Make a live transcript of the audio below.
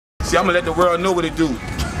See, I'm gonna let the world know what it do.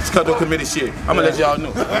 It's Cutthroat committed shit. I'm gonna let y'all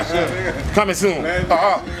know. Coming soon. Like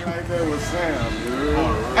that with Sam,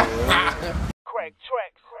 dude. Crack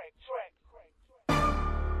tracks.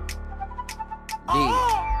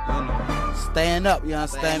 Yeah. Stand up, you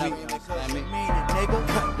understand me?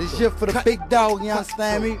 This shit for the big dog, you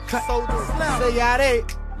understand me? Say y'all there.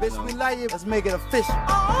 Bitch, we like you. Let's make it official.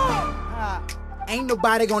 Ain't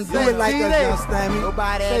nobody gonna do it like us, you understand me?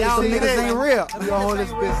 Nobody at all. Some niggas ain't real. We gonna hold this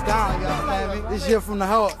bitch down, you understand me? This shit from the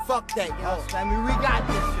heart. Fuck that, you understand me? We got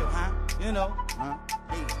this shit, huh? You know, huh?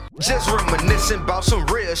 Just reminiscing about some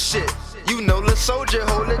real shit. You know Lil Soulja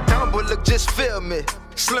hold it down, but look, just feel me.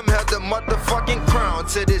 Slim held the motherfucking crown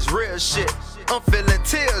to this real shit. I'm feeling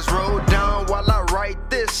tears roll down while I write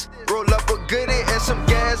this. Roll up a goodie and some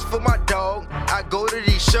gas for my dog. I go to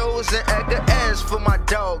these shows and act an ass for my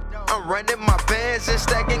dog. I'm running my bands and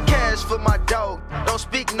stacking cash for my dog. Don't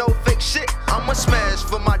speak no fake shit, I'ma smash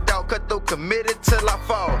for my dog. Cutthroat committed till I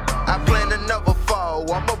fall. I plan to never fall,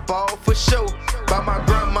 I'ma ball for sure. Buy my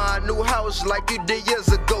grandma a new house like you did years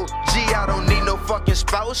ago. Gee, I don't need no fucking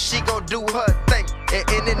spouse, she gon' do her thing. And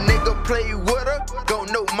any nigga play with her, gon'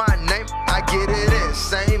 know my name. I get it in,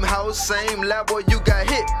 same house, same lab where you got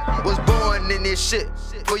hit. Was born in this shit.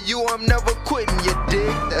 For you, I'm never quitting, you dig?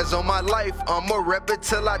 That's on my life, I'ma rep it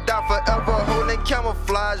till I die forever. Holding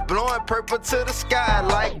camouflage, blowing purple to the sky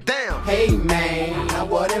like damn. Hey man, now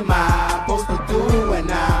what am I supposed to do when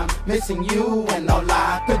I'm missing you? And all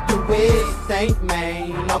I could do is think,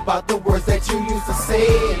 man, about the words that you used to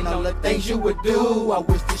say and all the things you would do. I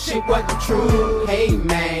wish this shit wasn't true. Hey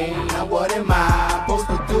man, now what am I supposed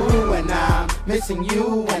to do when I'm missing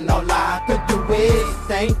you? And all I could do is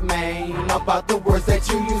think, man, about the words that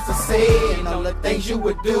you used to say and all the things you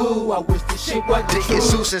would do. I wish this shit wasn't true. Dickie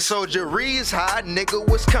Seuss and soldieries, how a nigga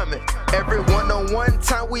was coming. Every one-on-one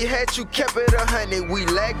time we had, you kept it 100. We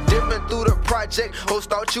lagged different through the project. Host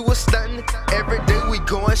thought you was stunting. Every day we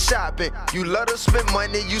going shopping. You love to spend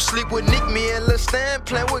money. You sleep with Nick, me and Lil Stan,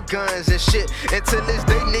 playing with guns and shit. Until this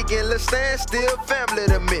day, Nick and Lil Stan still family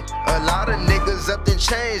to me. A lot of niggas up and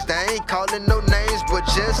changed. I ain't calling no names, but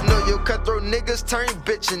just know your cutthroat niggas turn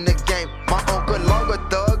bitch in the game. My uncle longer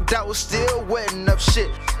thugged out, still wetting up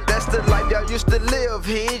shit. That's the life y'all used to live,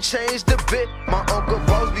 he ain't changed a bit. My uncle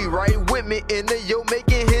boss be right with me in the yo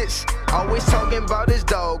making hits. Always talking about his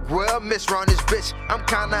dog, well miss round this bitch. I'm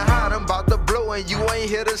kinda hot, I'm about to blow and you ain't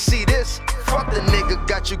here to see this. Fuck the nigga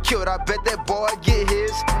got you killed, I bet that boy get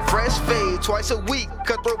his. Fresh fade twice a week,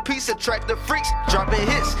 Cutthroat piece attract the freaks. Dropping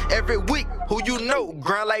hits every week, who you know,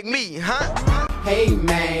 grind like me, huh? Hey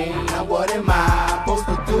man, now what am I supposed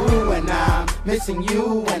to do when I'm missing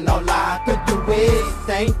you? And all I could do is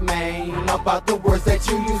think, man, about the words that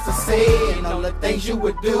you used to say and all the things you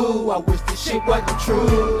would do. I wish this shit wasn't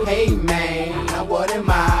true. Hey man, now what am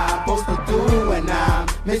I supposed to do when I'm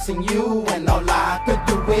missing you? And all I could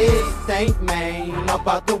do is think, man,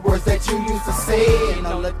 about the words that you used to say and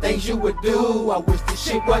all the things you would do. I wish this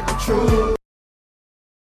shit wasn't true.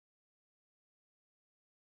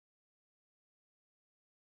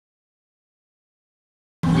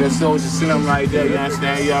 Lil Soulja Slim right there, you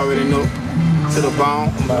understand? You already know. To the bone,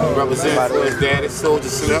 represent for his daddy, Soulja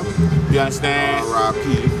Slim. You understand? R.I.P.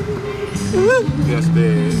 You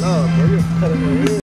understand?